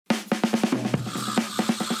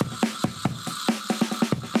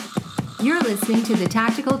listening to The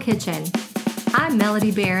Tactical Kitchen. I'm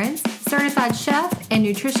Melody Behrens, certified chef and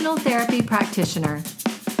nutritional therapy practitioner.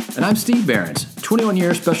 And I'm Steve Behrens,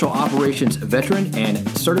 21-year special operations veteran and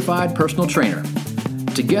certified personal trainer.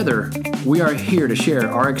 Together, we are here to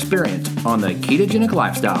share our experience on the ketogenic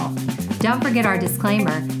lifestyle. Don't forget our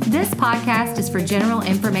disclaimer. This podcast is for general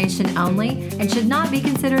information only and should not be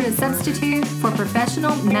considered a substitute for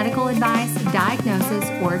professional medical advice, diagnosis,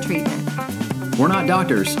 or treatment. We're not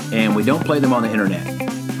doctors, and we don't play them on the internet.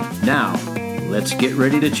 Now, let's get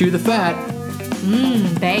ready to chew the fat.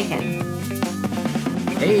 Bacon.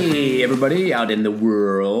 Hey, everybody out in the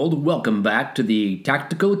world. Welcome back to the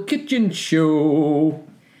Tactical Kitchen Show.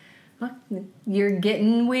 You're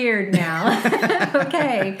getting weird now.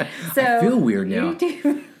 Okay. So I feel weird now. You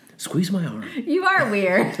do. Squeeze my arm. You are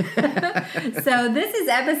weird. So this is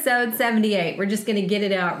episode 78. We're just going to get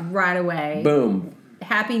it out right away. Boom.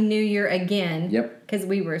 Happy New Year again. Yep. Because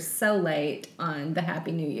we were so late on the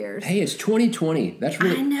Happy New Year's. Hey, it's 2020. That's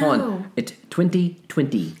really fun. It's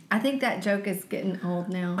 2020. I think that joke is getting old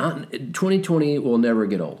now. 2020 will never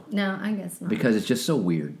get old. No, I guess not. Because it's just so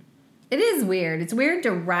weird. It is weird. It's weird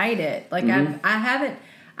to write it. Like I haven't,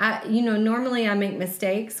 normally I make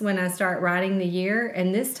mistakes when I start writing the year.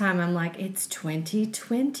 And this time I'm like, it's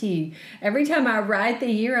 2020. Every time I write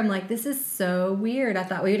the year, I'm like, this is so weird. I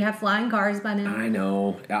thought we would have flying cars by now. I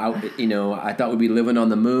know. I thought we'd be living on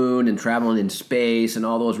the moon and traveling in space and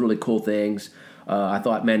all those really cool things. I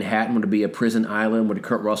thought Manhattan would be a prison island where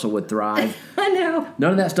Kurt Russell would thrive. I know.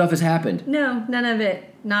 None of that stuff has happened. No, none of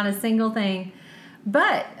it. Not a single thing.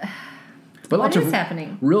 But what is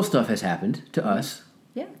happening? Real stuff has happened to us.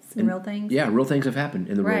 Yeah, some real things. Yeah, real things have happened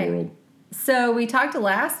in the real world. So we talked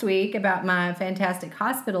last week about my fantastic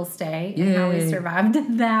hospital stay and how we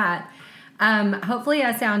survived that. Hopefully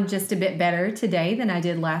I sound just a bit better today than I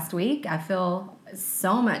did last week. I feel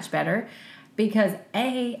so much better because,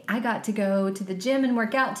 I got to go to the gym and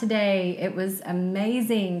work out today. It was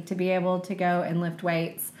amazing to be able to go and lift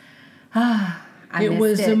weights. It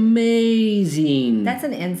was amazing. That's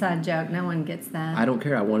an inside joke. No one gets that. I don't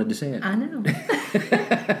care. I wanted to say it. I know.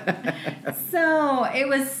 So it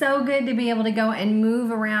was so good to be able to go and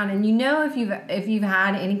move around. And if you've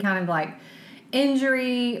had any kind of like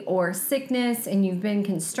injury or sickness and you've been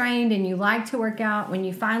constrained and you like to work out, when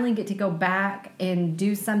you finally get to go back and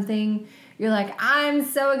do something, you're like, I'm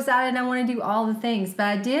so excited. I want to do all the things. But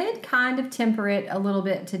I did kind of temper it a little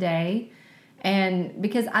bit today. And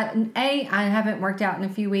because I haven't worked out in a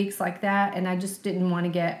few weeks like that, and I just didn't want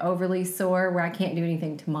to get overly sore where I can't do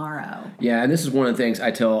anything tomorrow. Yeah, and this is one of the things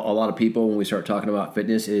I tell a lot of people when we start talking about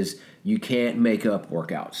fitness is you can't make up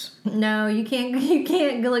workouts. No, you can't. You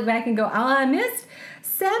can't go look back and go, I missed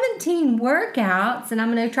 17 workouts, and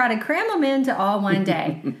I'm going to try to cram them into all one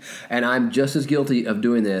day. And I'm just as guilty of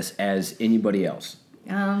doing this as anybody else.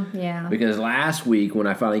 Oh, yeah. Because last week when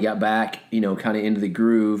I finally got back, kind of into the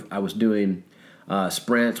groove, I was doing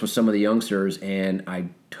sprints with some of the youngsters, and I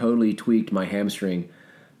totally tweaked my hamstring.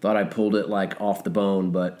 Thought I pulled it like off the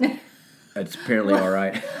bone, but it's apparently all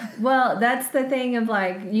right. Well, that's the thing of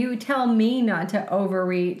like, you tell me not to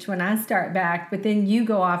overreach when I start back, but then you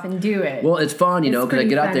go off and do it. Well, it's fun, because I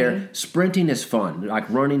get out there. Sprinting is fun. Like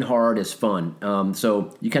running hard is fun.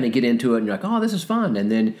 So you kind of get into it and you're like, oh, this is fun.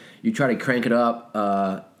 And then you try to crank it up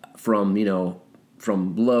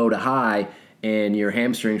from low to high, and your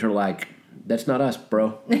hamstrings are like, that's not us,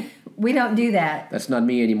 bro. We don't do that. That's not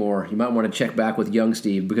me anymore. You might want to check back with young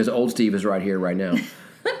Steve because old Steve is right here, right now.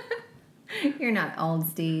 You're not old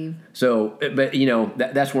Steve. So, but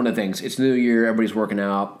that's one of the things. It's New Year. Everybody's working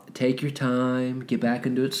out. Take your time. Get back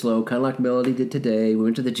and do it slow. Kind of like Melody did today. We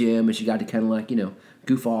went to the gym and she got to kind of like,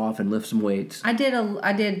 goof off and lift some weights. I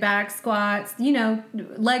did back squats,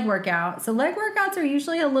 leg workout. So leg workouts are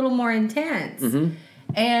usually a little more intense. Mm-hmm.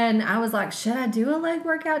 And I was like, should I do a leg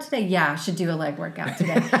workout today? Yeah, I should do a leg workout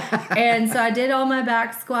today. And so I did all my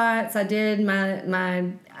back squats. I did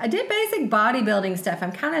I did basic bodybuilding stuff.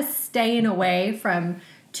 I'm kind of staying away from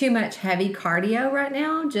too much heavy cardio right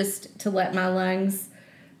now, just to let my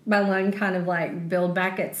lung kind of like build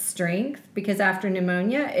back its strength, because after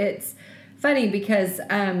pneumonia, it's funny because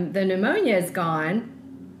the pneumonia is gone.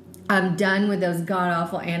 I'm done with those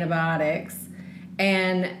god-awful antibiotics.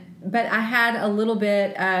 But I had a little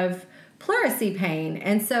bit of pleurisy pain.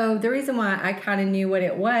 And so the reason why I kind of knew what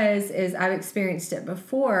it was is I've experienced it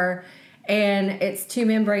before. And it's two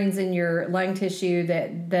membranes in your lung tissue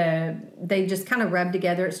that they just kind of rub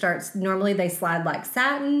together. Normally they slide like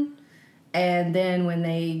satin. And then when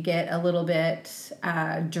they get a little bit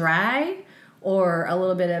dry or a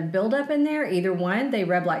little bit of buildup in there, either one, they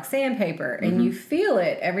rub like sandpaper, and you feel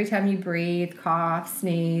it every time you breathe, cough,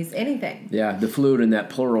 sneeze, anything. Yeah, the fluid in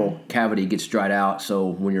that pleural cavity gets dried out, so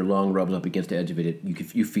when your lung rubs up against the edge of it,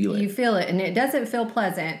 you feel it. You feel it, and it doesn't feel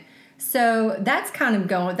pleasant. So that's kind of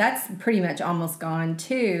going, that's pretty much almost gone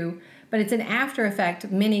too, but it's an after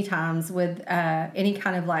effect many times with any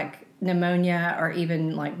kind of like pneumonia or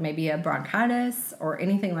even like maybe a bronchitis or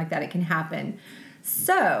anything like that. It can happen.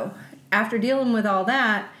 So after dealing with all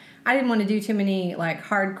that, I didn't want to do too many like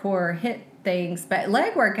hardcore hit things, but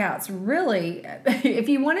leg workouts really, if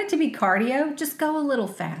you want it to be cardio, just go a little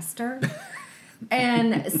faster.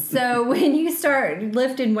 And so when you start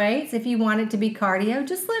lifting weights, if you want it to be cardio,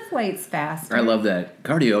 just lift weights faster. I love that.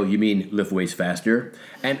 Cardio, you mean lift weights faster.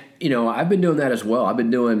 And, I've been doing that as well. I've been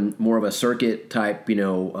doing more of a circuit type,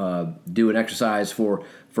 do an exercise for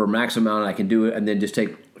max amount. I can do it and then just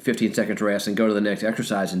take 15 seconds rest and go to the next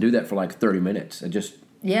exercise and do that for like 30 minutes.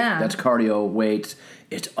 That's cardio, weights.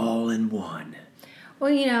 It's all in one.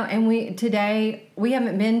 Well, and we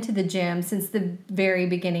haven't been to the gym since the very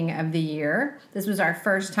beginning of the year. This was our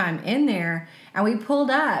first time in there, and we pulled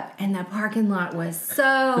up, and the parking lot was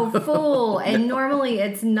so full, and normally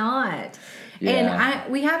it's not. Yeah.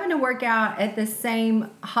 And we happened to work out at the same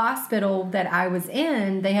hospital that I was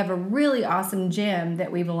in. They have a really awesome gym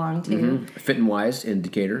that we belong to. Mm-hmm. Fit and Wise in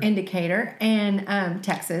Decatur, and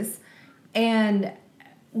Texas. And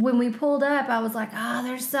when we pulled up, I was like,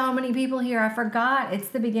 there's so many people here. I forgot it's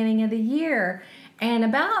the beginning of the year. And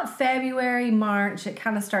about February, March, it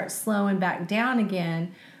kind of starts slowing back down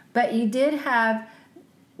again. But you did have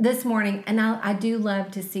this morning, and I do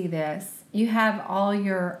love to see this. You have all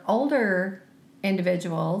your older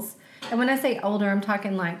individuals. And when I say older, I'm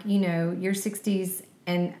talking like, your 60s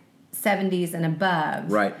and 70s and above.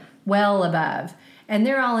 Right. Well above. And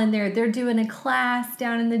they're all in there. They're doing a class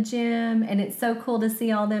down in the gym, and it's so cool to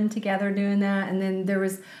see all them together doing that. And then there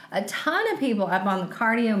was a ton of people up on the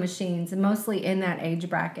cardio machines, mostly in that age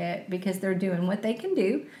bracket, because they're doing what they can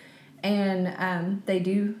do. And they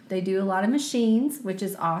do a lot of machines, which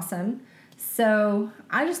is awesome. So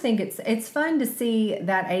I just think it's fun to see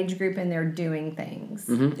that age group in there doing things.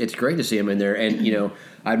 Mm-hmm. It's great to see them in there. And,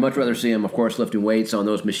 I'd much rather see them, of course, lifting weights on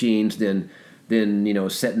those machines than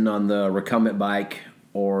sitting on the recumbent bike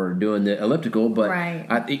or doing the elliptical. But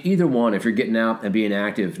right. Either one, if you're getting out and being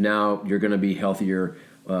active, now you're going to be healthier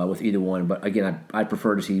with either one. But again, I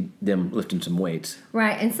prefer to see them lifting some weights.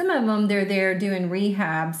 Right, and some of them, they're there doing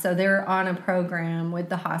rehab, so they're on a program with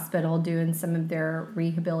the hospital doing some of their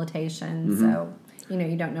rehabilitation. Mm-hmm. So,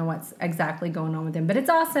 you don't know what's exactly going on with them. But it's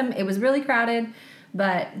awesome. It was really crowded,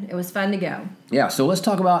 but it was fun to go. Yeah, so let's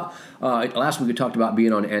talk about, last week we talked about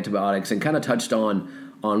being on antibiotics and kind of touched on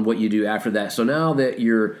what you do after that. So now that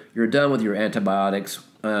you're done with your antibiotics,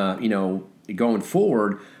 going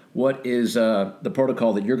forward, what is the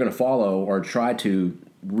protocol that you're going to follow or try to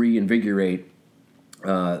reinvigorate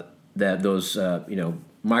those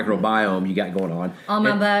microbiome you got going on? All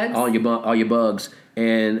my bugs. All your bugs.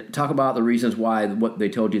 And talk about the reasons why what they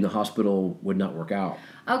told you in the hospital would not work out.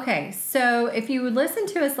 Okay, so if you would listen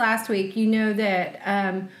to us last week, you know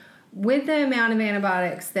that with the amount of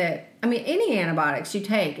antibiotics any antibiotics you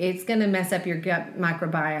take, it's going to mess up your gut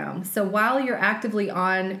microbiome. So while you're actively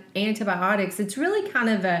on antibiotics, it's really kind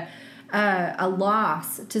of a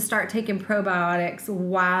loss to start taking probiotics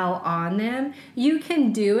while on them. You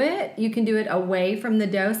can do it. You can do it away from the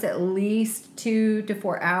dose, at least 2 to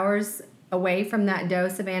 4 hours away from that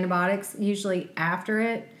dose of antibiotics, usually after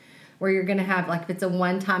it, where you're going to have, like, if it's a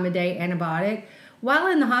one-time-a-day antibiotic. While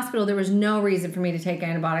in the hospital, there was no reason for me to take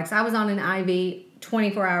antibiotics. I was on an IV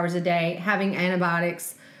 24 hours a day, having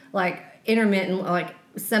antibiotics, like, intermittent, like,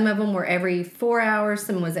 some of them were every 4 hours,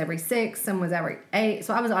 some was every 6, some was every 8.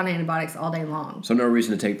 So I was on antibiotics all day long. So no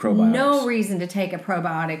reason to take probiotics. No reason to take a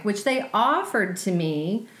probiotic, which they offered to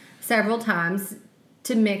me several times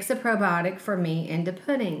to mix a probiotic for me into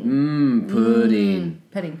pudding. Pudding.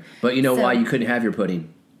 Pudding. But you know why you couldn't have your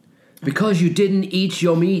pudding? Because you didn't eat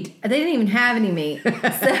your meat. They didn't even have any meat.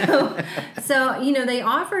 So they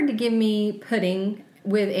offered to give me pudding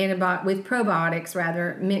with probiotics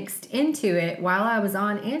rather mixed into it while I was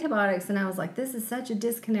on antibiotics, and I was like, this is such a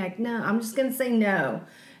disconnect. No, I'm just going to say no.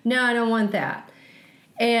 No, I don't want that.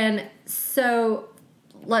 And so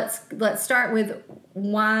let's start with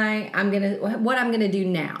what I'm going to do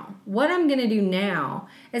now. What I'm going to do now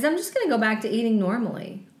is I'm just going to go back to eating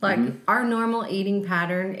normally. Like, our normal eating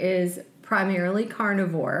pattern is primarily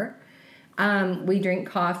carnivore. We drink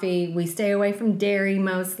coffee. We stay away from dairy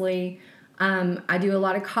mostly. I do a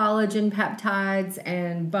lot of collagen peptides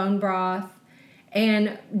and bone broth.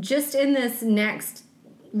 And just in this next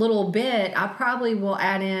little bit, I probably will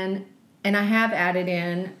add in, and I have added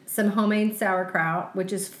in, some homemade sauerkraut,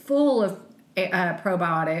 which is full of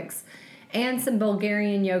probiotics, and some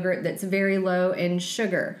Bulgarian yogurt that's very low in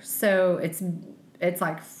sugar. So it's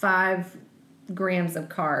like 5 grams of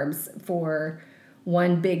carbs for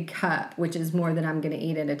one big cup, which is more than I'm going to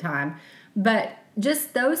eat at a time. But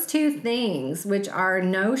just those 2 things, which are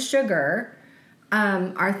no sugar,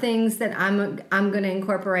 are things that I'm going to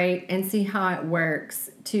incorporate and see how it works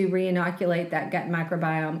to re-inoculate that gut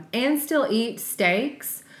microbiome and still eat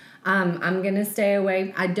steaks. I'm going to stay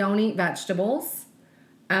away. I don't eat vegetables.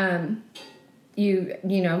 You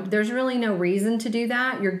know, there's really no reason to do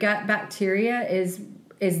that. Your gut bacteria is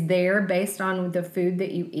there based on the food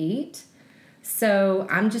that you eat. So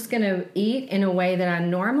I'm just going to eat in a way that I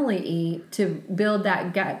normally eat to build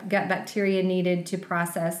that gut bacteria needed to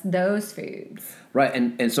process those foods. Right,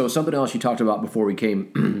 and so something else you talked about before we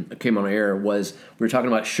came on air was we were talking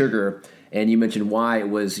about sugar, and you mentioned why it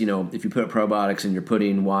was, you know, if you put probiotics in your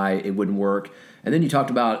pudding, why it wouldn't work. And then you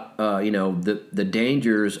talked about, you know, the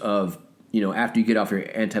dangers of, you know, after you get off your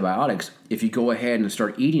antibiotics, if you go ahead and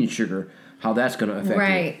start eating sugar, how that's going to affect you.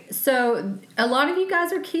 Right. So a lot of you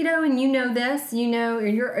guys are keto, and you know this, you know, or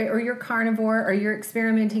you're carnivore, or you're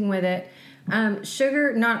experimenting with it.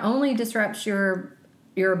 Sugar not only disrupts your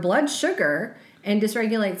blood sugar and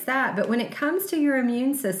dysregulates that, but when it comes to your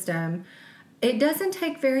immune system, it doesn't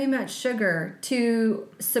take very much sugar to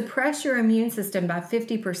suppress your immune system by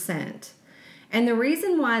 50%. And the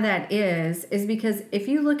reason why that is because if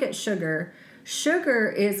you look at sugar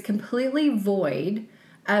is completely void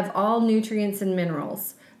of all nutrients and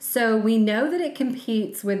minerals. So we know that it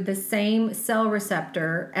competes with the same cell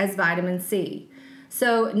receptor as vitamin C.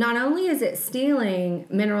 So not only is it stealing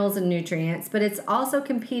minerals and nutrients, but it's also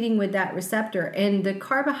competing with that receptor. And the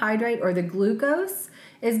carbohydrate or the glucose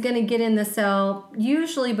is going to get in the cell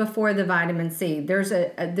usually before the vitamin C.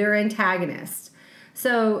 They're antagonists.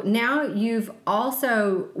 So now you've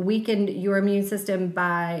also weakened your immune system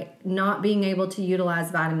by not being able to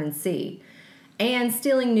utilize vitamin C and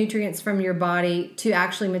stealing nutrients from your body to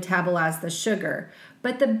actually metabolize the sugar.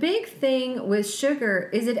 But the big thing with sugar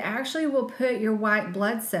is it actually will put your white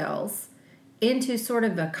blood cells into sort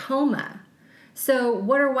of a coma. So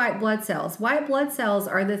what are white blood cells? White blood cells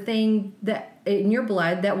are the thing that in your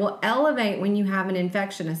blood that will elevate when you have an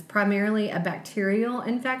infection. It's primarily a bacterial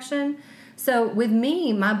infection. So with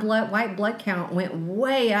me, my white blood count went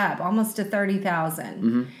way up, almost to 30,000.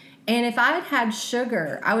 Mm-hmm. And if I had had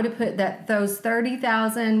sugar, I would have put those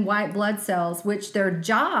 30,000 white blood cells, which their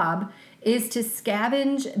job is to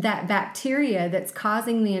scavenge that bacteria that's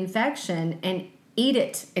causing the infection and eat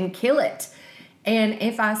it and kill it. And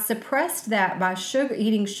if I suppressed that by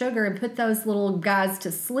eating sugar and put those little guys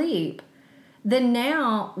to sleep, then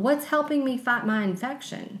now what's helping me fight my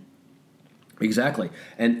infection? Exactly.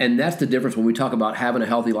 And that's the difference when we talk about having a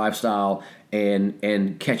healthy lifestyle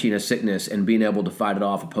and catching a sickness and being able to fight it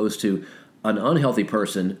off, opposed to an unhealthy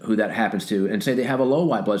person who that happens to, and say they have a low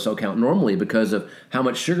white blood cell count normally because of how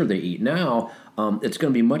much sugar they eat. Now, it's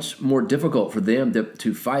going to be much more difficult for them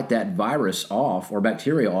to fight that virus off or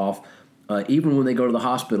bacteria off, even when they go to the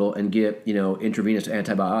hospital and get, you know, intravenous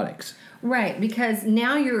antibiotics. Right, because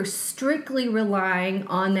now you're strictly relying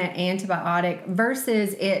on that antibiotic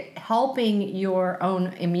versus it helping your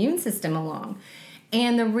own immune system along.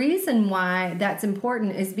 And the reason why that's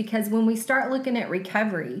important is because when we start looking at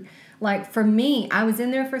recovery, like for me, I was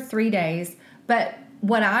in there for 3 days, but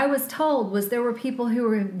what I was told was there were people who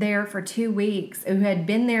were there for 2 weeks, who had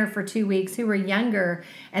been there for 2 weeks, who were younger,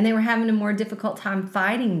 and they were having a more difficult time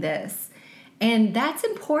fighting this. And that's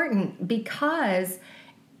important because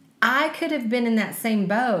I could have been in that same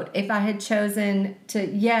boat if I had chosen to,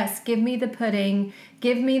 yes, give me the pudding,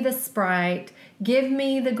 give me the Sprite, give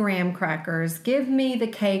me the graham crackers, give me the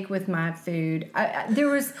cake with my food. There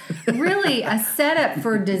was really a setup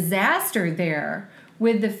for disaster there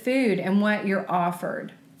with the food and what you're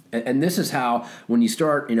offered. And this is how, when you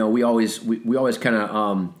start, you know, we always kind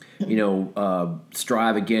of,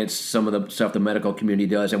 strive against some of the stuff the medical community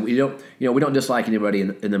does. And we don't dislike anybody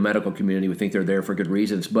in the medical community. We think they're there for good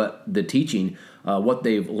reasons. But the teaching, what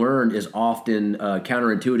they've learned is often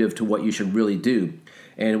counterintuitive to what you should really do.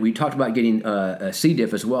 And we talked about getting C.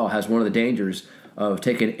 diff as well. Has one of the dangers of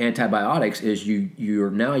taking antibiotics is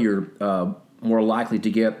you're more likely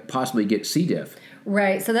to possibly get C. diff.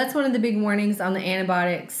 Right. So that's one of the big warnings on the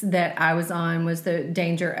antibiotics that I was on, was the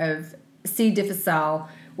danger of C. difficile,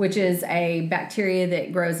 which is a bacteria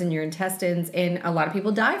that grows in your intestines, and a lot of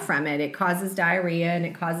people die from it. It causes diarrhea and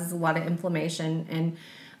it causes a lot of inflammation.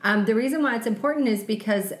 The reason why it's important is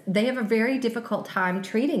because they have a very difficult time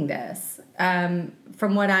treating this.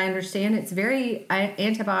 From what I understand, it's very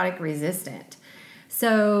antibiotic resistant.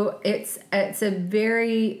 So it's a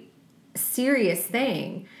very serious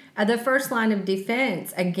thing. The first line of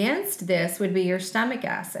defense against this would be your stomach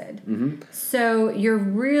acid. Mm-hmm. So you're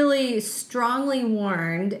really strongly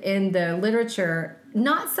warned in the literature,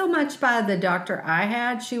 not so much by the doctor I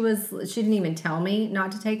had. She didn't even tell me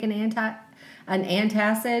not to take an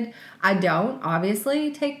antacid. I don't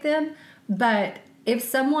obviously take them, but if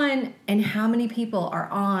someone, and how many people are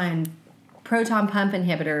on proton pump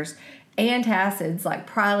inhibitors, antacids like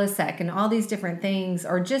Prilosec and all these different things,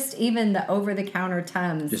 or just even the over-the-counter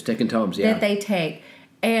Tums. Just taking Tums, yeah. That they take.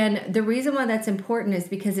 And the reason why that's important is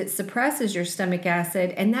because it suppresses your stomach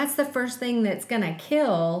acid, and that's the first thing that's going to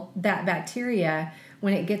kill that bacteria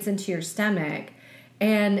when it gets into your stomach.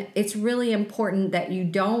 And it's really important that you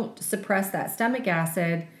don't suppress that stomach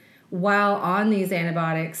acid while on these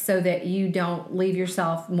antibiotics so that you don't leave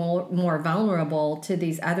yourself more vulnerable to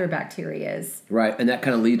these other bacterias. Right, and that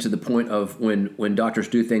kind of leads to the point of when doctors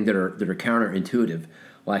do things that are counterintuitive.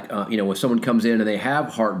 Like, when someone comes in and they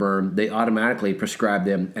have heartburn, they automatically prescribe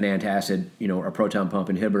them an antacid, or a proton pump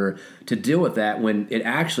inhibitor to deal with that, when it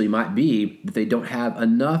actually might be that they don't have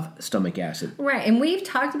enough stomach acid. Right, and we've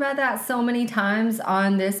talked about that so many times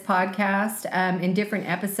on this podcast in different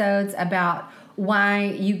episodes about why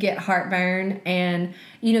you get heartburn. And,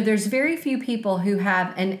 there's very few people who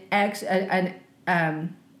have too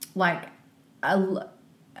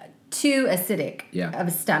acidic of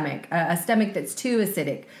a stomach, a stomach that's too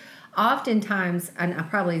acidic. Oftentimes, and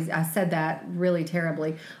I said that really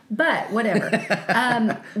terribly, but whatever.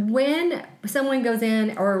 When someone goes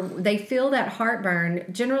in or they feel that heartburn,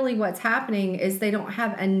 generally what's happening is they don't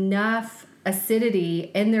have enough acidity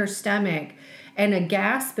in their stomach, and a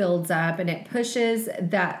gas builds up and it pushes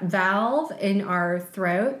that valve in our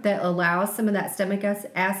throat that allows some of that stomach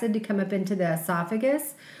acid to come up into the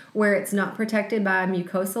esophagus, where it's not protected by a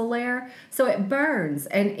mucosal layer. So it burns.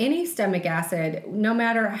 And any stomach acid, no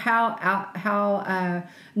matter how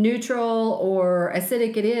neutral or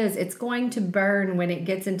acidic it is, it's going to burn when it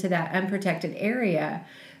gets into that unprotected area.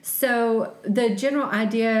 So the general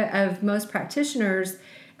idea of most practitioners,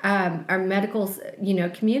 our medical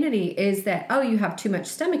community, is that, you have too much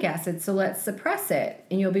stomach acid, so let's suppress it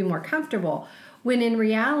and you'll be more comfortable. When in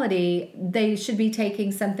reality, they should be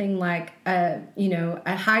taking something like a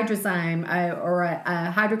hydrozyme or a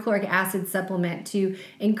hydrochloric acid supplement to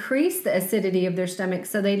increase the acidity of their stomach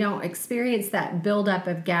so they don't experience that buildup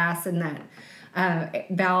of gas and that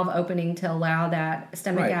valve opening to allow that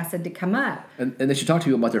stomach acid to come up. And they should talk to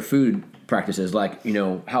you about their food practices, like,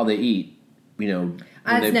 how they eat.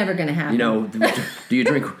 That's never going to happen. Do you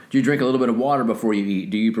drink a little bit of water before you eat?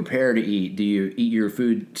 Do you prepare to eat? Do you eat your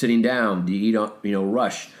food sitting down? Do you eat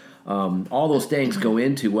rush? All those things go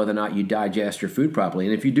into whether or not you digest your food properly.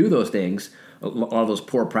 And if you do those things, a lot of those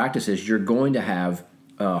poor practices, you're going to have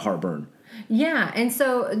heartburn. Yeah, and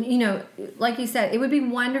so, like you said, it would be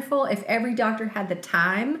wonderful if every doctor had the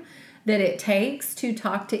time that it takes to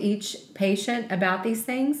talk to each patient about these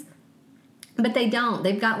things. But they don't.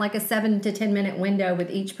 They've got like a 7 to 10 minute window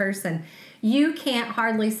with each person. You can't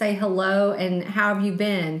hardly say hello and how have you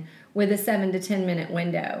been with a 7 to 10 minute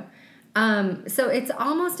window. So it's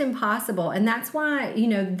almost impossible. And that's why,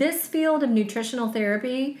 this field of nutritional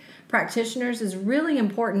therapy practitioners is really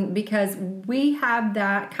important, because we have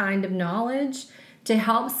that kind of knowledge to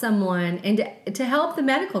help someone and to help the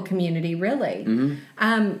medical community, really.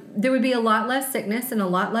 Mm-hmm. There would be a lot less sickness and a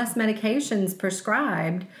lot less medications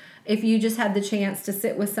prescribed if you just had the chance to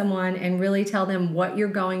sit with someone and really tell them what you're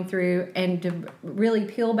going through and to really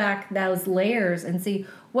peel back those layers and see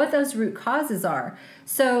what those root causes are.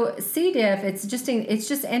 So C. diff, it's just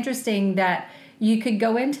interesting that you could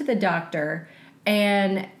go into the doctor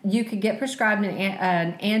and you could get prescribed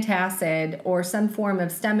an antacid or some form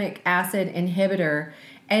of stomach acid inhibitor,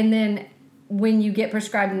 and then when you get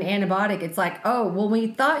prescribed an antibiotic, it's like, we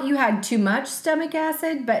thought you had too much stomach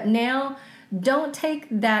acid, but now don't take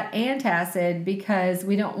that antacid because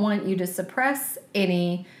we don't want you to suppress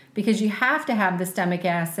any, because you have to have the stomach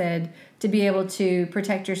acid to be able to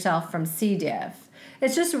protect yourself from C. diff.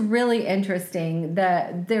 It's just really interesting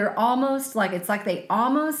that they're almost like, it's like they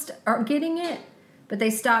almost are getting it, but they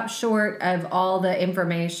stop short of all the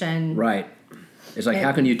information. Right. It's like,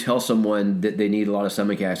 how can you tell someone that they need a lot of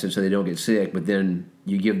stomach acid so they don't get sick, but then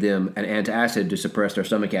you give them an antacid to suppress their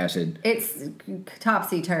stomach acid? It's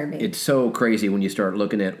topsy-turvy. It's so crazy when you start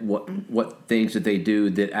looking at what things that they do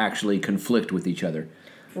that actually conflict with each other.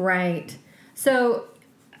 Right. So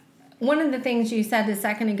one of the things you said a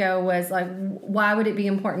second ago was like, why would it be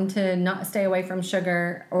important to not stay away from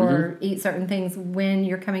sugar or eat certain things when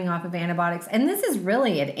you're coming off of antibiotics? And this is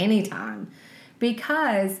really at any time,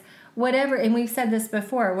 because whatever, and we've said this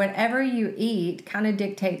before, whatever you eat kind of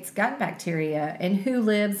dictates gut bacteria and who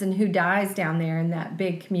lives and who dies down there in that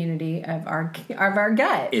big community of our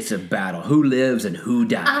gut. It's a battle. Who lives and who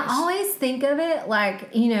dies? I always think of it like,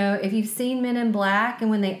 if you've seen Men in Black and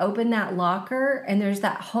when they open that locker and there's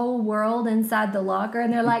that whole world inside the locker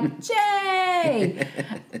and they're like, Jay,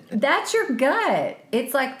 that's your gut.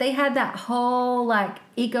 It's like they had that whole like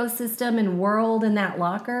ecosystem and world in that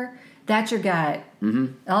locker. That's your gut.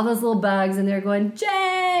 Mm-hmm. All those little bugs, and they're going,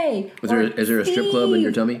 Jay! Is there a strip club in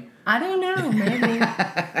your tummy? I don't know, maybe.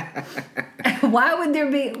 Why would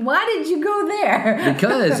there be? Why did you go there?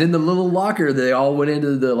 Because in the little locker, they all went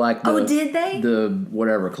into the did they? The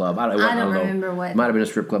whatever club. I don't remember what. Might have been a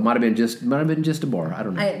strip club. Might have been just a bar. I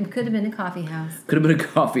don't know. It could have been a coffee house. Could have been a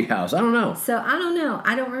coffee house. I don't know. So I don't know.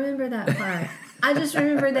 I don't remember that part. I just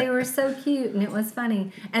remember they were so cute and it was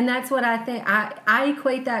funny. And that's what I think. I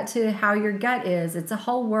equate that to how your gut is. It's a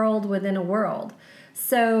whole world within a world.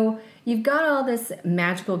 So you've got all this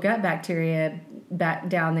magical gut bacteria back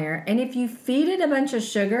down there. And if you feed it a bunch of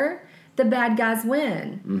sugar, the bad guys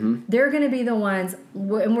win. Mm-hmm. They're going to be the ones.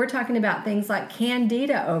 And we're talking about things like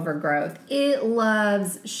candida overgrowth. It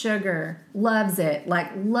loves sugar. Loves it.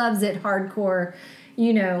 Loves it hardcore.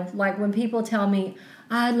 Like when people tell me,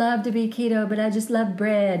 I'd love to be keto, but I just love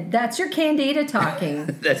bread. That's your candida talking.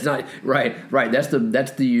 That's not right. That's the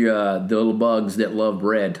little bugs that love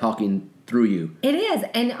bread talking through you. It is,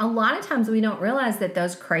 and a lot of times we don't realize that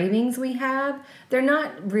those cravings we have, they're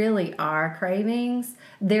not really our cravings.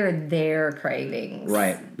 They're their cravings.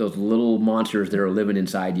 Right. Those little monsters that are living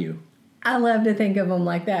inside you. I love to think of them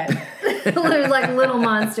like that. They're like little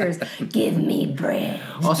monsters. Give me bread.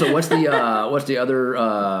 Also, what's the other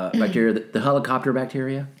bacteria? The helicopter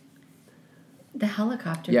bacteria? The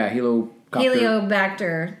helicopter? Yeah,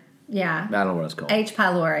 Heliobacter. Yeah. I don't know what it's called. H.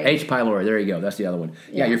 pylori. H. pylori. There you go. That's the other one.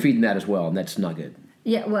 Yeah, you're feeding that as well, and that's not good.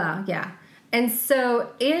 Yeah, well, yeah. And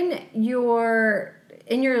so in your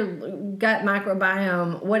gut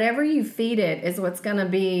microbiome, whatever you feed it is what's going to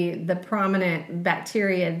be the prominent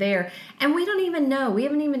bacteria there. And we don't even know. We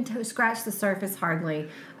haven't even scratched the surface hardly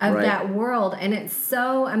of that world. And it's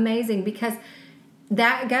so amazing because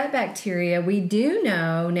that gut bacteria, we do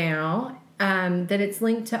know now that it's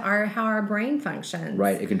linked to how our brain functions.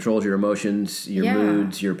 Right. It controls your emotions, your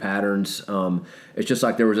moods, your patterns. It's just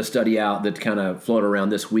like there was a study out that kind of floated around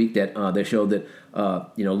this week that they showed that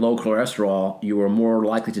low cholesterol, you were more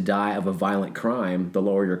likely to die of a violent crime the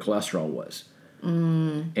lower your cholesterol was.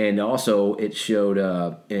 And also it showed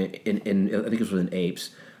in I think it was in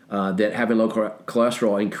apes that having low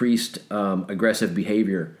cholesterol increased aggressive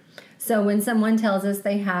behavior. So when someone tells us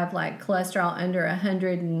they have like cholesterol under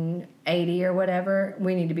 180 or whatever,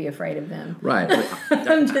 we need to be afraid of them. Right.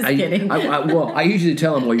 I'm just kidding. I usually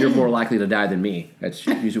tell them, well, you're more likely to die than me. That's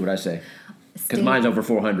usually what I say. Because mine's over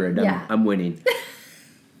 400. I'm winning.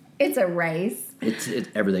 It's a race. It's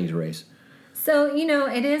everything's a race. So,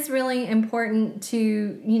 it is really important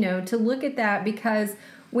to look at that because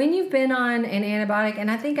when you've been on an antibiotic, and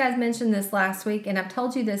I think I mentioned this last week, and I've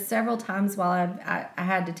told you this several times while I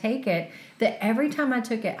had to take it, that every time I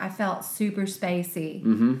took it, I felt super spacey.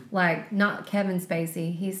 Mm-hmm. Like, not Kevin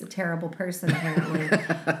Spacey. He's a terrible person, apparently.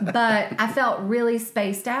 But I felt really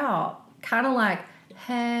spaced out. Kind of like,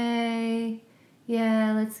 hey,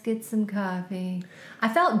 yeah, let's get some coffee. I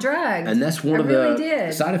felt drugged. And that's one of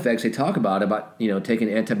the side effects they talk about taking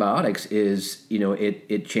antibiotics is,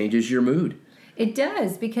 it changes your mood. It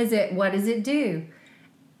does, because what does it do?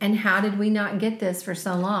 And how did we not get this for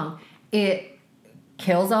so long? It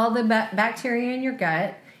kills all the bacteria in your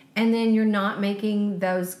gut, and then you're not making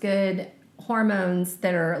those good hormones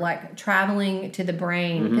that are like traveling to the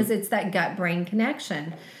brain, because it's that gut-brain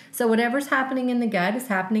connection. So whatever's happening in the gut is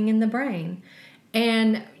happening in the brain.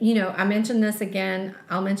 And, I mentioned this again.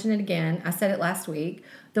 I'll mention it again. I said it last week.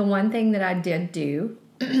 The one thing that I did do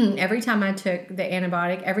every time I took the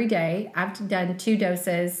antibiotic, every day, I've done 2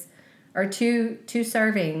 doses or two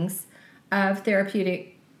servings of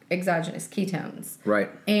therapeutic exogenous ketones.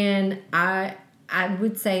 Right. And I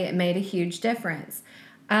would say it made a huge difference.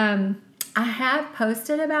 I have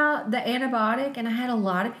posted about the antibiotic, and I had a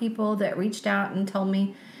lot of people that reached out and told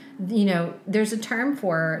me, there's a term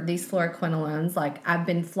for these fluoroquinolones, like I've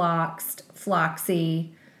been floxed,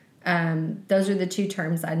 floxy. Those are the 2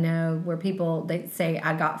 terms I know where they say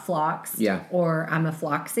I got floxed or I'm a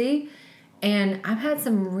floxy. And I've had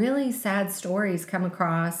some really sad stories come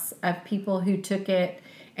across of people who took it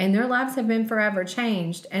and their lives have been forever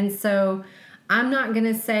changed. And so I'm not going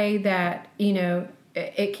to say that,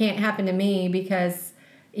 it can't happen to me because,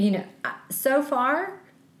 so far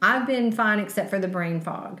I've been fine except for the brain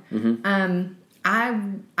fog.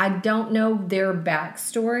 I don't know their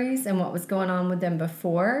backstories and what was going on with them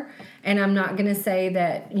before. And I'm not going to say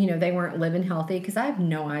that, they weren't living healthy because I have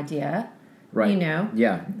no idea. Right.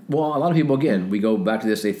 Yeah. Well, a lot of people, again, we go back to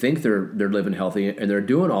this, they think they're living healthy and they're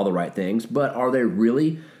doing all the right things, but are they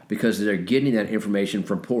really? Because they're getting that information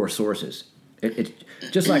from poor sources. It's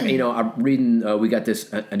just like, I'm reading, we got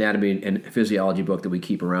this anatomy and physiology book that we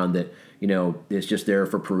keep around that, it's just there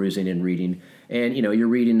for perusing and reading. And, you're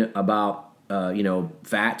reading about,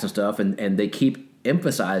 fats and stuff, and they keep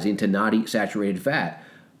emphasizing to not eat saturated fat.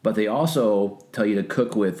 But they also tell you to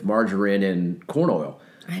cook with margarine and corn oil.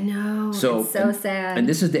 I know. It's so sad. And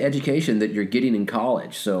this is the education that you're getting in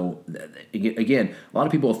college. So, again, a lot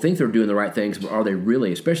of people think they're doing the right things, but are they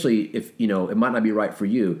really? Especially if, it might not be right for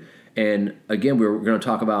you. And, again, we're going to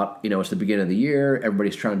talk about, it's the beginning of the year.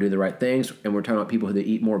 Everybody's trying to do the right things. And we're talking about people that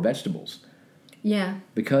eat more vegetables. Yeah.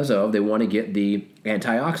 Because they want to get the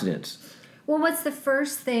antioxidants. Well, what's the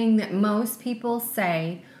first thing that most people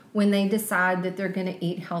say when they decide that they're going to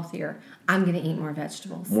eat healthier? I'm going to eat more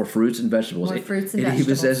vegetables. More fruits and vegetables. It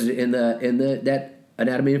even says it in that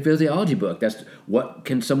anatomy and physiology book. That's what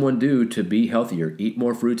can someone do to be healthier? Eat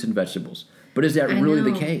more fruits and vegetables. But is that really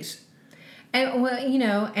the case? And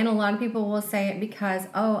and a lot of people will say it because,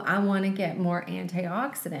 I want to get more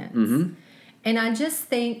antioxidants. Mm-hmm. And I just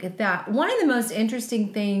think that one of the most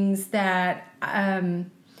interesting things that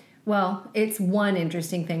it's one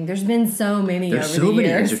interesting thing. There's been so many over the years. There's so many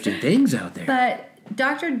interesting things out there. But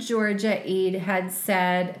Dr. Georgia Ede had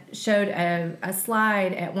showed a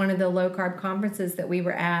slide at one of the low-carb conferences that we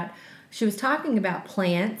were at. She was talking about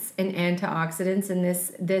plants and antioxidants and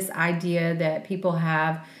this idea that people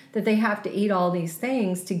have that they have to eat all these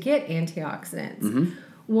things to get antioxidants. Mm-hmm.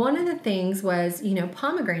 One of the things was,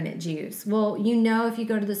 pomegranate juice. Well, if you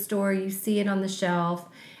go to the store, you see it on the shelf,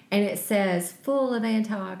 and it says full of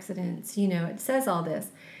antioxidants. It says all this.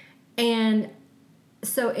 And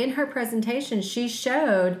so in her presentation, she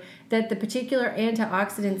showed that the particular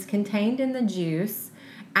antioxidants contained in the juice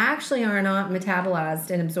actually are not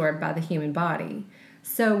metabolized and absorbed by the human body.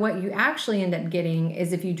 So what you actually end up getting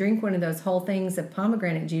is if you drink one of those whole things of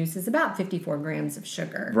pomegranate juice is about 54 grams of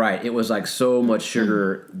sugar. Right. It was like so much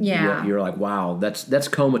sugar. Yeah. You're like, wow, that's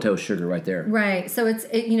comatose sugar right there. Right. So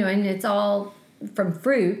and it's all from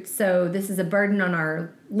fruit. So this is a burden on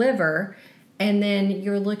our liver. And then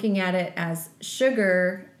you're looking at it as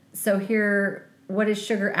sugar. So here, what is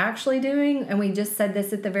sugar actually doing? And we just said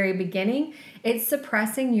this at the very beginning. It's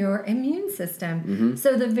suppressing your immune system. Mm-hmm.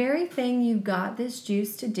 So the very thing you got this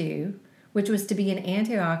juice to do, which was to be an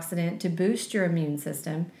antioxidant to boost your immune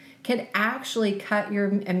system, can actually cut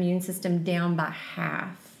your immune system down by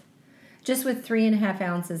half, just with 3.5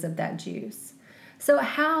 ounces of that juice. So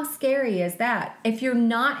how scary is that? If you're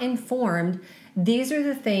not informed, these are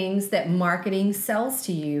the things that marketing sells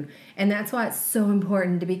to you. And that's why it's so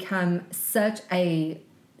important to become such a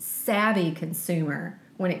savvy consumer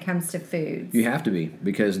when it comes to foods. You have to be,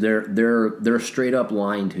 because they're straight up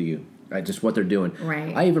lying to you, right? Just what they're doing.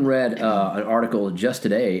 Right. I even read an article just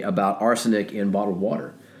today about arsenic in bottled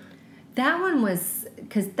water. That one was,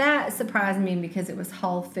 because that surprised me because it was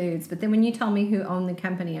Whole Foods. But then when you told me who owned the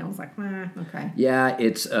company, I was like, okay. Yeah,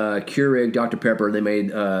 it's Keurig, Dr. Pepper.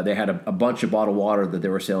 They had a bunch of bottled water that they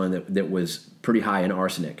were selling that was pretty high in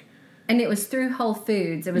arsenic. And it was through Whole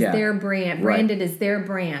Foods. It was their brand, branded as their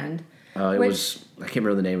brand. I can't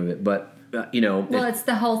remember the name of it, but Well, it's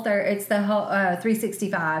the whole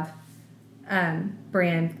 365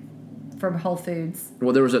 brand from Whole Foods.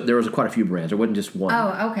 Well, there was quite a few brands. There wasn't just one.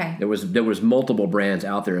 Oh, okay. There was multiple brands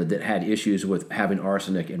out there that had issues with having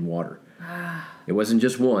arsenic in water. It wasn't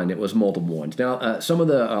just one; it was multiple ones. Now, some of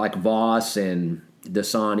the like Voss and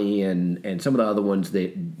Dasani and some of the other ones,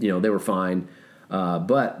 they were fine.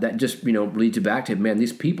 But that just leads you back to, man,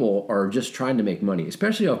 these people are just trying to make money,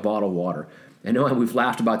 especially off bottled water. I know we've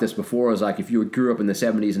laughed about this before. It was like if you grew up in the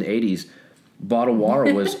 70s and 80s, bottled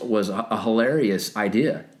water was a hilarious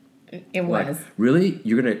idea. It was. Like, really?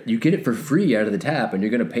 You get it for free out of the tap, and you're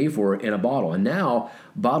gonna pay for it in a bottle. And now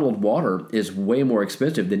bottled water is way more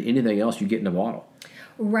expensive than anything else you get in a bottle.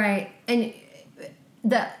 Right. And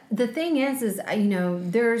the thing is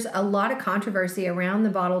there's a lot of controversy around the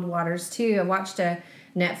bottled waters too. I watched a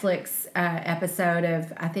Netflix episode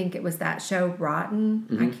of, I think it was that show Rotten.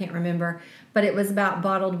 Mm-hmm. I can't remember, but it was about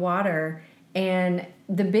bottled water. And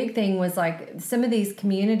the big thing was like some of these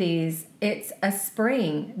communities, it's a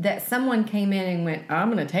spring that someone came in and went,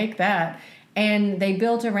 I'm going to take that. And they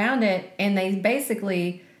built around it, and they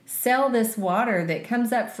basically sell this water that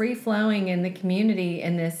comes up free flowing in the community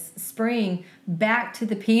in this spring back to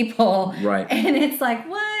the people. Right. And it's like,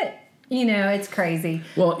 what? It's crazy.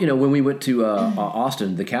 Well, when we went to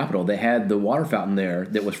Austin, the capital, they had the water fountain there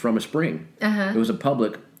that was from a spring. It was a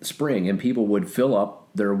public spring, and people would fill up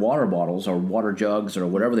their water bottles or water jugs or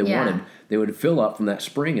whatever they wanted. They would fill up from that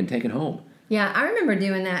spring and take it home. Yeah, I remember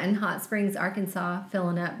doing that in Hot Springs, Arkansas,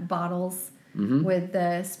 filling up bottles with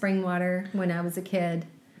the spring water when I was a kid.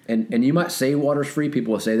 And you might say water's free.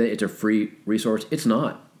 People will say that it's a free resource. It's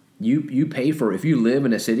not. You pay for it. If you live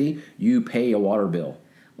in a city, you pay a water bill.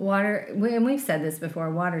 Water, and we've said this before,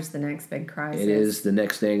 water's the next big crisis. It is the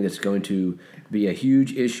next thing that's going to be a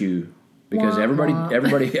huge issue because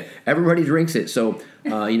everybody drinks it. So,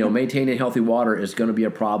 maintaining healthy water is going to be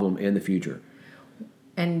a problem in the future.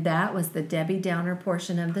 And that was the Debbie Downer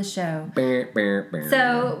portion of the show.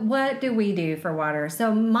 So what do we do for water?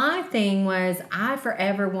 So my thing was I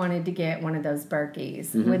forever wanted to get one of those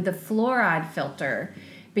Berkeys with the fluoride filter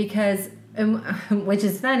because, which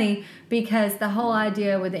is funny, because the whole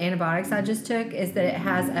idea with the antibiotics I just took is that it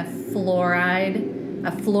has a fluorine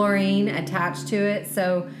attached to it.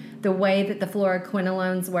 So the way that the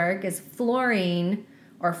fluoroquinolones work is fluorine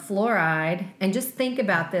or fluoride. And just think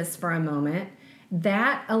about this for a moment.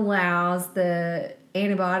 That allows the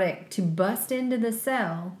antibiotic to bust into the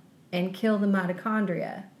cell and kill the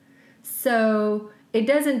mitochondria. So it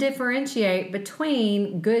doesn't differentiate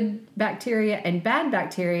between good bacteria and bad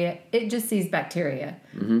bacteria. It just sees bacteria.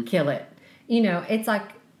 Kill it. It's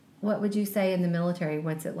like, what would you say in the military?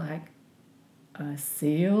 What's it like? A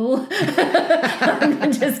SEAL?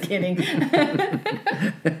 I'm just kidding.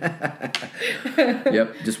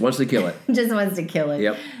 Yep, just wants to kill it. Just wants to kill it.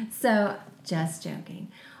 Yep. So... just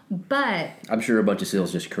joking, but I'm sure a bunch of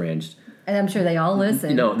SEALs just cringed, and I'm sure they all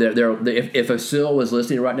listen. If a SEAL was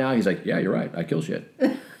listening right now, he's like, "Yeah, you're right. I kill shit."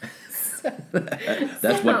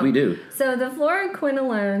 That's what we do. So the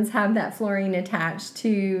fluoroquinolones have that fluorine attached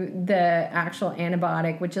to the actual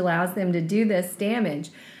antibiotic, which allows them to do this damage.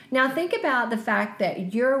 Now think about the fact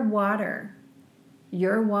that your water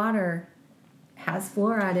has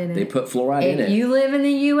fluoride in it. They put fluoride in it. If you live in the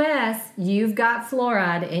U.S., you've got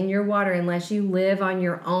fluoride in your water unless you live on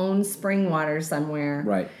your own spring water somewhere.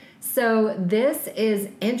 Right. So this is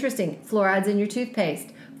interesting. Fluoride's in your toothpaste.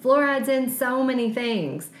 Fluoride's in so many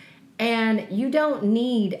things. And you don't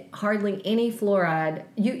need hardly any fluoride.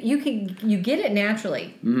 You get it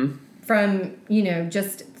naturally from,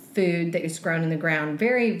 just food that is grown in the ground.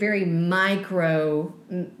 Very, very micro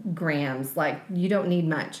grams. Like you don't need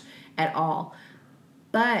much at all.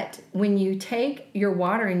 But when you take your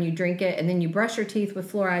water and you drink it and then you brush your teeth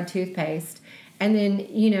with fluoride toothpaste and then,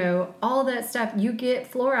 all that stuff, you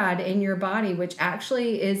get fluoride in your body, which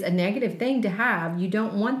actually is a negative thing to have. You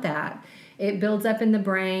don't want that. It builds up in the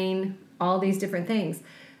brain, all these different things.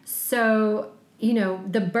 So,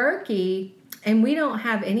 the Berkey, and we don't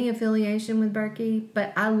have any affiliation with Berkey,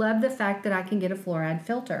 but I love the fact that I can get a fluoride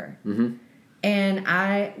filter. And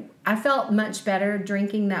I felt much better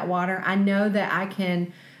drinking that water. I know that I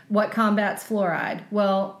can. What combats fluoride?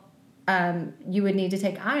 Well, you would need to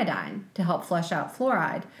take iodine to help flush out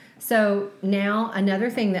fluoride. So now another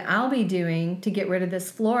thing that I'll be doing to get rid of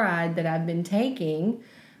this fluoride that I've been taking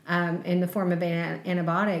in the form of an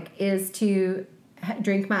antibiotic is to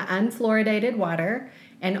drink my unfluoridated water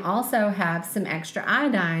and also have some extra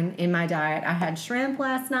iodine in my diet. I had shrimp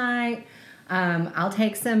last night. I'll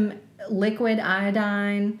take some liquid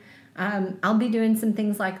iodine. I'll be doing some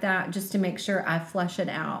things like that just to make sure I flush it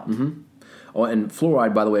out. Oh, and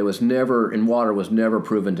fluoride, by the way, was never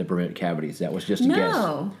proven to prevent cavities. That was just a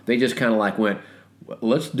guess. They just kind of like went,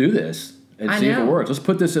 let's do this and see if it works. Let's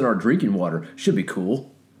put this in our drinking water. Should be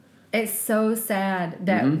cool. It's so sad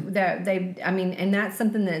that and that's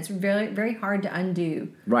something that's very, very hard to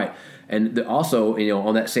undo. Right. And also,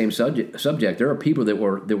 on that same subject, there are people that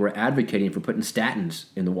were advocating for putting statins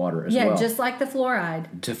in the water as well. Yeah, just like the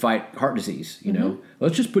fluoride. To fight heart disease,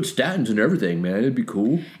 Let's just put statins in everything, man. It'd be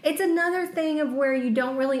cool. It's another thing of where you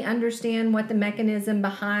don't really understand what the mechanism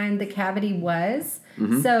behind the cavity was.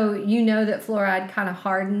 So that fluoride kind of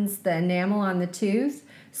hardens the enamel on the tooth.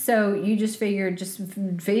 So you just figured just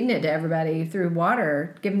feeding it to everybody through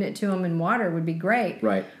water, giving it to them in water would be great.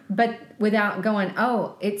 Right. But without going,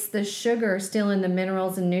 it's the sugar still in the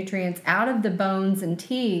minerals and nutrients out of the bones and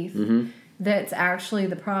teeth that's actually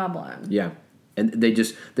the problem. Yeah. And they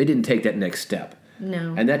didn't take that next step.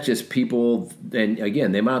 No. And that's just people, and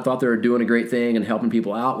again, they might have thought they were doing a great thing and helping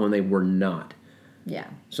people out when they were not. Yeah.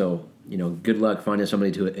 So, good luck finding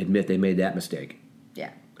somebody to admit they made that mistake.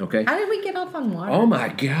 Yeah. Okay. How did we get off on water? Oh my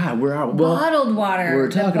God, bottled water. We're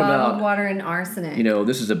talking about bottled water and arsenic. You know,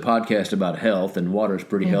 this is a podcast about health, and water's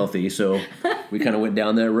pretty healthy, so we kind of went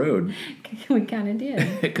down that road. We kind of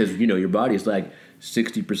did. Because your body's like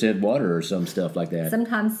 60% water or some stuff like that.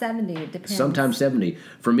 Sometimes 70. It depends. Sometimes 70.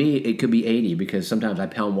 For me, it could be 80 because sometimes I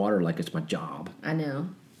pound water like it's my job. I know.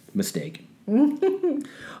 Mistake.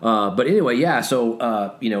 But anyway, yeah.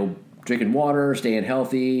 So drinking water, staying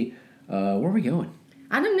healthy. Where are we going?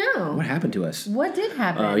 I don't know. What happened to us? What did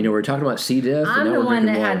happen? We were talking about C. diff. I'm the one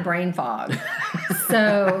that had brain fog.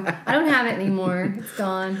 So I don't have it anymore. It's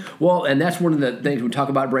gone. Well, and that's one of the things we talk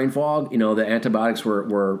about brain fog. The antibiotics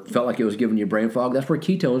felt like it was giving you brain fog. That's where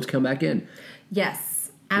ketones come back in.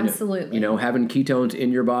 Yes, absolutely. Having ketones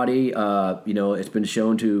in your body, it's been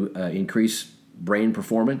shown to increase brain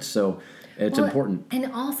performance. So it's important.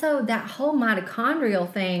 And also that whole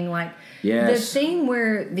mitochondrial thing, like yes. the thing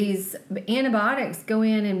where these antibiotics go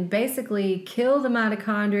in and basically kill the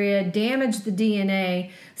mitochondria, damage the DNA.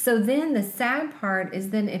 So then the sad part is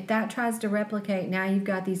then if that tries to replicate, now you've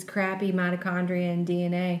got these crappy mitochondria and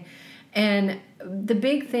DNA. And the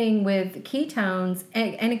big thing with ketones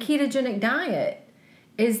and a ketogenic diet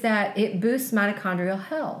is that it boosts mitochondrial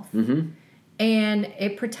health. Mm-hmm. And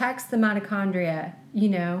it protects the mitochondria,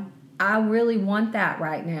 I really want that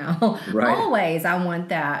right now. Right. Always I want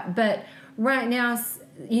that. But right now,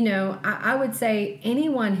 I would say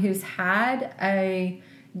anyone who's had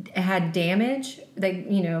damage,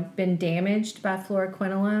 been damaged by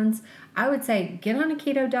fluoroquinolones, I would say get on a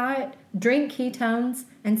keto diet, drink ketones,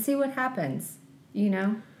 and see what happens.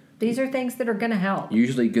 These are things that are going to help.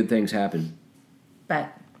 Usually good things happen.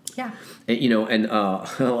 But... yeah. And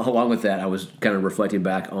along with that, I was kind of reflecting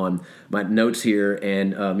back on my notes here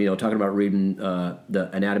and, talking about reading the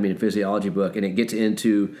Anatomy and Physiology book, and it gets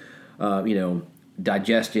into,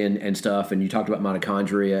 digestion and stuff, and you talked about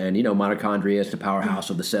mitochondria, and, mitochondria is the powerhouse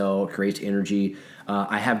of the cell, it creates energy.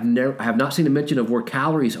 I have not seen a mention of where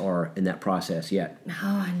calories are in that process yet.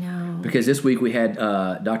 Oh, I know. Because this week we had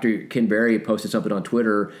Dr. Ken Berry posted something on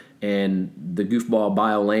Twitter, and the goofball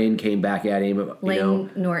Bio Lane came back at him.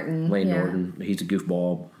 Lane Norton. Norton. He's a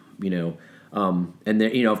goofball, and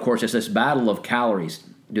then of course it's this battle of calories.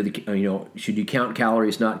 Should you count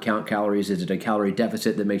calories? Not count calories? Is it a calorie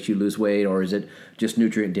deficit that makes you lose weight, or is it just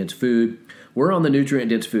nutrient dense food? We're on the nutrient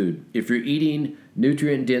dense food. If you're eating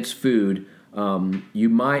nutrient dense food, you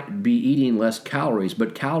might be eating less calories,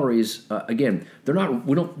 but calories again, they're not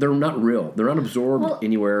real. They're not absorbed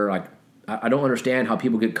anywhere. Like I don't understand how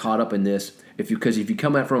people get caught up in this. Because if you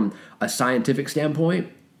come at it from a scientific standpoint,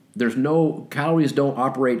 calories don't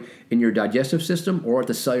operate in your digestive system or at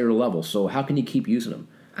the cellular level. So how can you keep using them?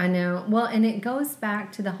 I know. Well, and it goes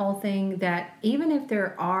back to the whole thing that even if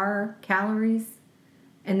there are calories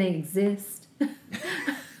and they exist,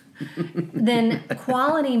 then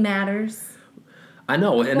quality matters. I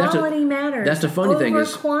know, and quality matters. That's the funny thing over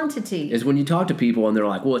quantity. Is when you talk to people and they're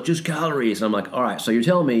like, "Well, it's just calories." And I'm like, "All right, so you're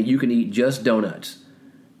telling me you can eat just donuts,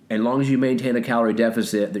 and as long as you maintain a calorie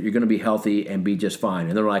deficit, that you're going to be healthy and be just fine?"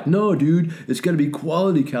 And they're like, "No, dude, it's going to be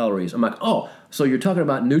quality calories." I'm like, "Oh, so you're talking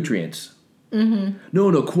about nutrients?" Mm-hmm.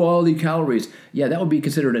 No, quality calories. Yeah, that would be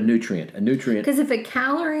considered a nutrient. A nutrient. Because if it's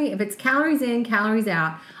calories in, calories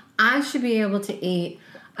out, I should be able to eat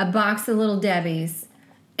a box of Little Debbie's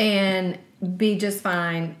and be just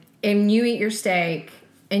fine, and you eat your steak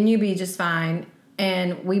and you be just fine,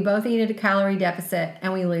 and we both eat at a calorie deficit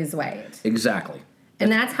and we lose weight. Exactly.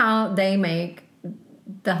 And that's how they make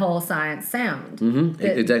the whole science sound.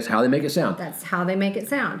 Mm-hmm. That's how they make it sound. That's how they make it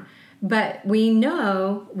sound. But we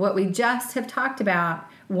know what we just have talked about,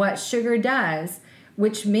 what sugar does,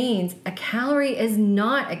 which means a calorie is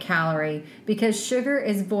not a calorie because sugar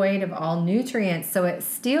is void of all nutrients, so it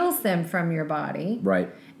steals them from your body. Right.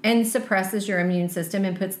 And suppresses your immune system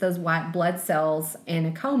and puts those white blood cells in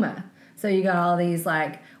a coma. So you got all these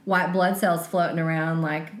white blood cells floating around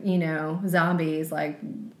zombies,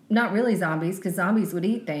 not really zombies because zombies would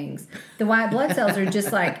eat things. The white blood cells are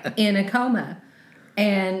just in a coma.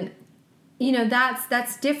 And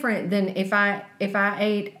that's different than if I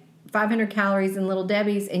ate 500 calories in Little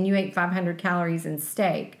Debbie's and you ate 500 calories in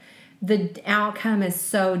steak. The outcome is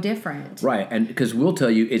so different. Right, and because we'll tell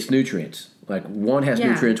you it's nutrients. Like one has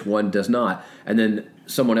nutrients, one does not. And then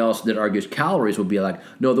someone else that argues calories will be like,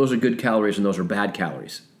 no, those are good calories and those are bad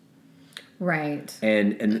calories. Right.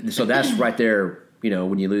 And so that's right there,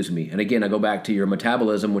 when you lose me. And again, I go back to your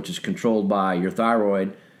metabolism, which is controlled by your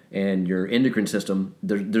thyroid and your endocrine system.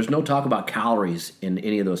 There's no talk about calories in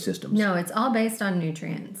any of those systems. No, it's all based on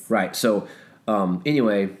nutrients. Right. So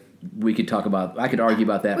anyway, we could talk about. I could argue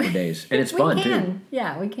about that for days, and it's fun too.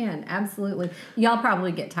 Yeah, we can absolutely. Y'all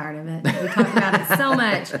probably get tired of it. We talk about it so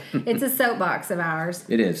much. It's a soapbox of ours.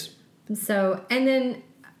 It is. So, and then,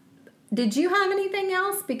 did you have anything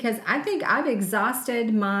else? Because I think I've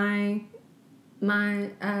exhausted my.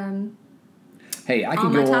 Hey, I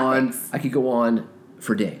could go on. I could go on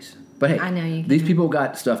for days. But hey, I know you can. These people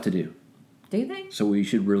got stuff to do. Do they? So we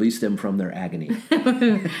should release them from their agony.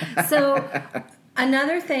 So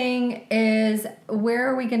another thing is, where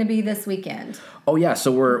are we going to be this weekend? Oh yeah,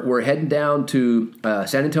 so we're heading down to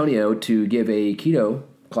San Antonio to give a keto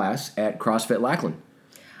class at CrossFit Lackland.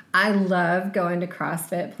 I love going to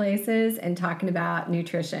CrossFit places and talking about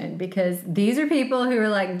nutrition because these are people who are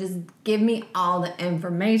like, just give me all the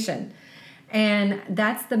information. And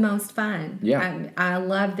that's the most fun. Yeah. I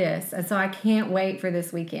love this. And so I can't wait for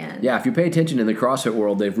this weekend. Yeah, if you pay attention in the CrossFit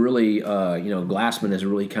world, they've really, Glassman has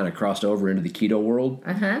really kind of crossed over into the keto world.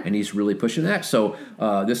 And he's really pushing that. So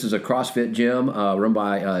this is a CrossFit gym run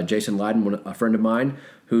by Jason Leiden, a friend of mine,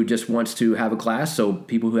 who just wants to have a class so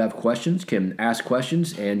people who have questions can ask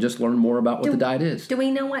questions and just learn more about what the diet is. Do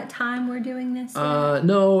we know what time we're doing this?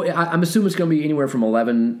 No, I'm assuming it's going to be anywhere from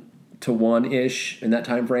 11 to 1-ish in that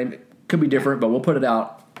time frame. Could be different, but we'll put it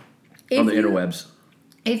out on the interwebs.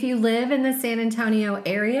 If you live in the San Antonio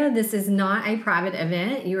area, this is not a private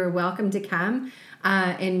event. You are welcome to come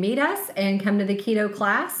and meet us and come to the keto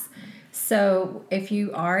class. So if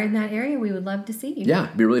you are in that area, we would love to see you. Yeah,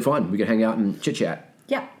 it'd be really fun. We could hang out and chit-chat.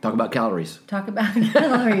 Yeah. Talk about calories. Talk about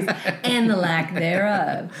calories and the lack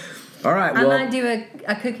thereof. All right. Well, I might do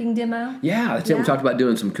a cooking demo. Yeah, that's it. We talked about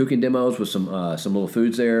doing some cooking demos with some little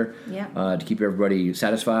foods there. Yeah. To keep everybody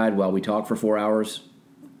satisfied while we talk for 4 hours.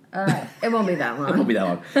 It won't be that long. It won't be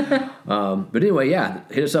that long. But anyway, yeah,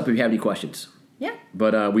 hit us up if you have any questions. Yeah.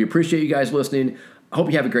 But we appreciate you guys listening. I hope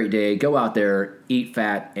you have a great day. Go out there, eat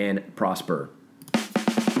fat, and prosper.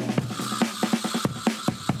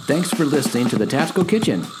 Thanks for listening to The Tactical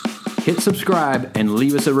Kitchen. Hit subscribe and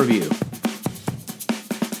leave us a review.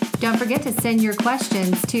 Don't forget to send your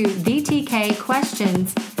questions to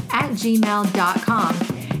vtkquestions@gmail.com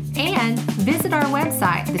and visit our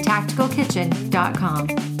website,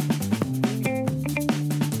 thetacticalkitchen.com.